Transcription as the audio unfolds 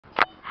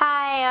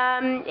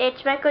Hi,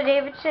 it's Michael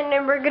Davidson,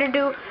 and we're gonna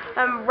do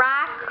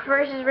Rock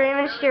versus Rey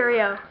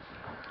Mysterio.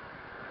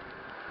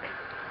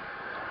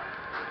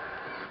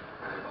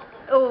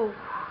 Oh,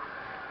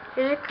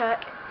 here's a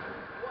cut.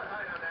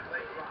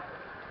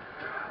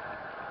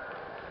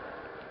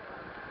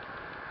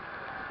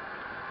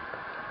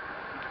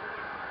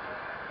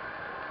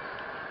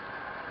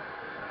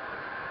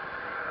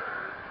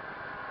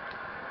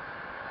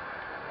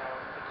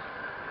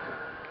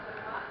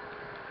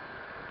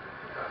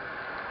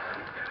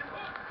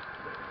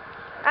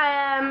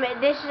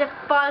 This is a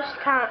false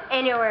count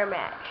anywhere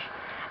match.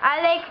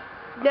 I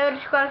like no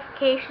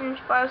disqualifications,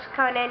 false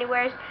count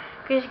anywheres,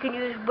 because you can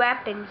use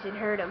weapons and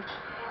hurt them.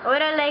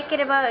 What I like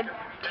it about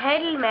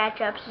title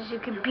matchups is you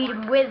can beat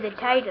them with the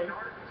title.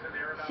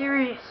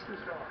 Seriously.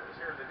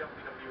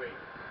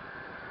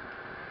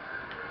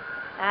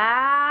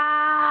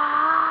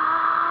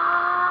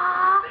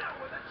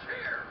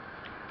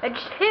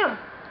 It's him.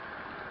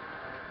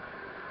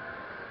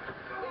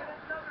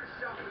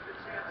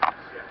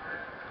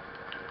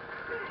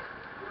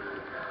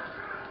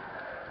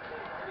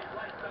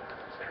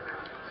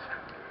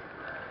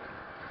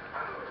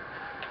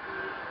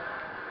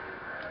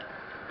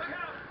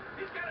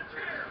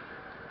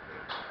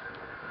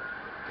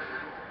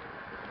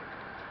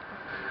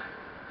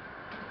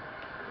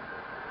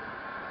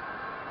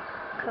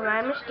 Come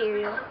on,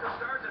 Mysterio.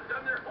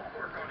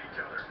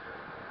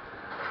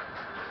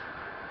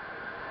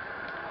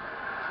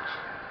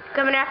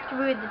 Coming after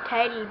me with the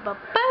title, but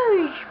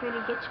boosh when he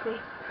gets me.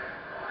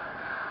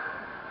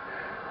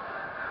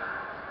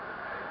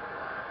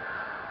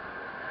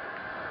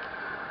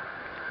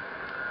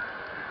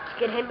 He's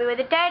gonna hit me with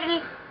the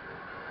title.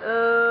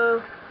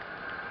 Oh.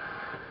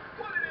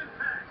 What an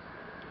impact!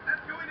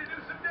 That's going to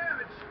do some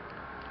damage.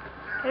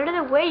 Get out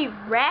of the way,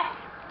 ref.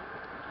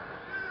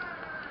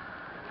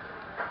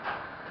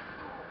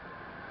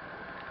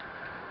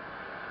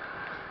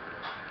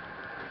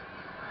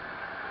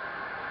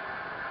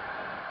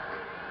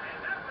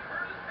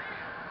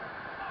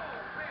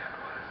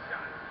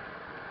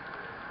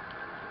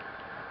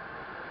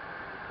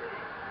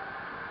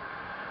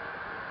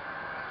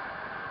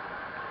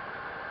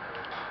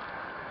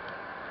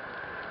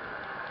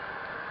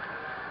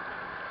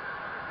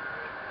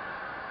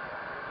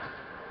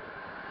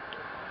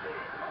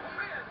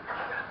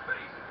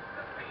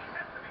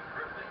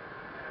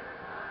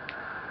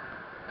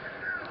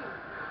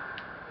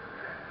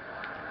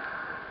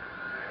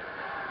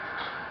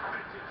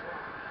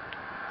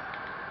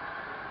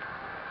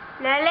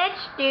 Now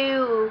let's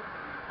do,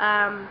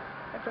 I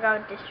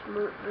forgot what this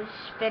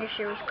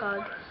finisher was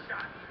called.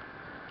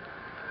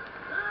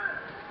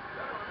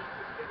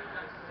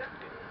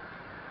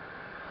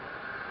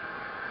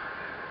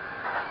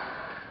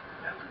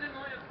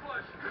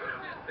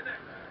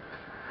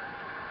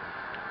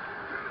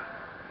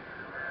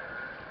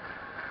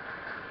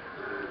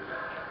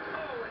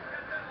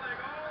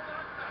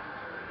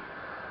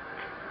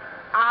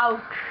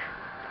 Ouch.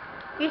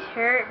 He's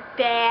hurt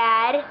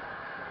bad.